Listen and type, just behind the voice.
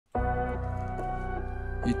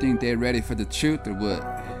You think they're ready for the truth or what?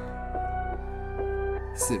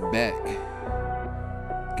 Sit back,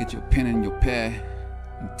 get your pen and your pad,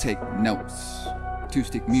 and take notes.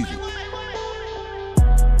 Two-stick music.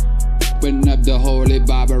 Open up the Holy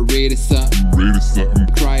Bible, read it something.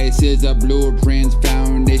 Christ is a blueprint,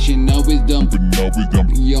 foundation of wisdom.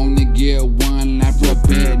 You only get one life,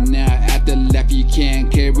 prepared now. After life you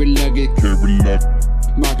can't carry luggage.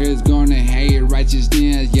 Markers gonna hate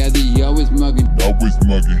righteousness, yeah, they always mugging.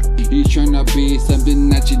 You tryna be something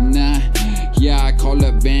that you're not. Yeah, I call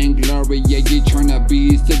it vainglory. Yeah, you tryna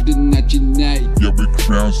be something that you're not. Yeah, we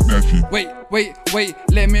crown snatching. Wait,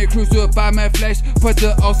 let me crucify my flesh. Put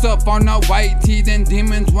the oaths up on the white tee, then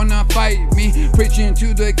demons wanna fight me. Preaching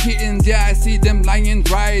to the kittens, yeah, I see them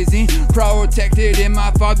lions rising. Protected in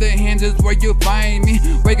my Father's hands is where you find me.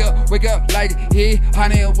 Wake up like he,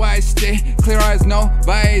 honey, white stay. Clear eyes, no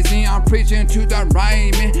vising. I'm preaching to the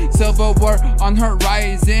rhyming. Silver word on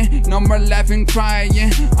horizon. No more laughing,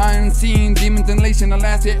 crying. Unseen demons and lation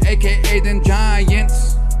elastic, aka them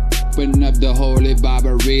giants. Open up the Holy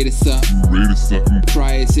Bible, read it something.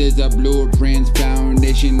 Christ is a blueprint,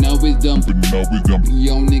 foundation of wisdom.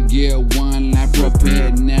 You only get one life,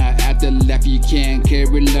 prepared now. After life you can't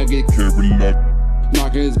carry luggage.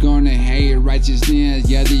 Markers gonna hate righteousness,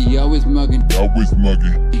 yeah, they always mugging.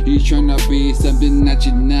 You tryna be something that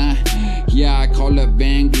you're not. Yeah, I call it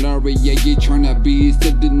vainglory. Yeah, you tryna be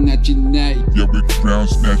something that you're not. Yeah, we crown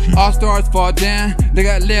snatching. All stars fall down, they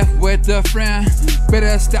got left with a friend.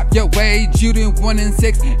 Better stop your way. Judah 1 and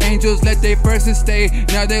 6, angels let their first stay.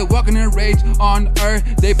 Now they walking in rage on earth.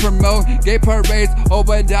 They promote gay parades.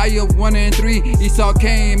 Obadiah 1 and 3, Esau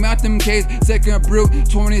came out them caves. Second Brute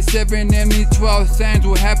 27, and these 12 signs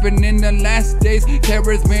will happen in the last days.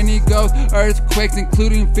 Terrors, many ghosts, earthquakes,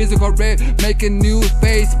 including physical rape. Make a new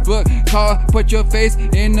Facebook call, put your face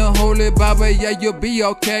in the Holy Bible, yeah, you'll be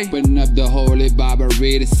okay. Open up the Holy Bible,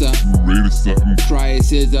 read it something.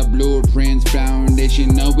 Christ is a blueprint,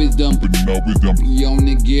 foundation of wisdom. You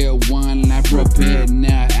only get one life, prepared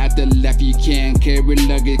now. After life you can't carry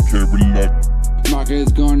luggage.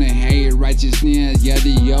 Markers gonna hate righteousness, yeah,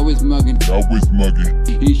 they always mugging.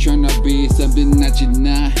 You tryna be something that you're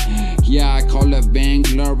not. Yeah, I call it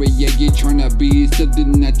vainglory. Yeah, you tryna be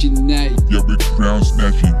something that you're not. Yeah, we crown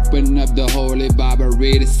snatching. Open up the Holy Bible,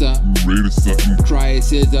 read it something.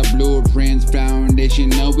 Christ is a blueprint,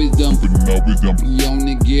 foundation of wisdom. You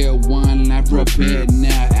only get one life, prepared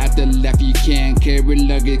now. After life you can't carry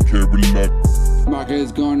luggage.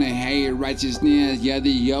 Markers gonna hate righteousness, yeah,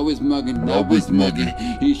 they always mugging.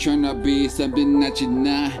 You tryna be something that you're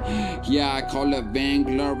not. Yeah, I call it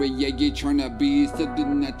vainglory. Yeah, you tryna be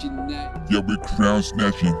something that you're not. Yeah, we crown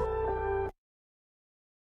snatching.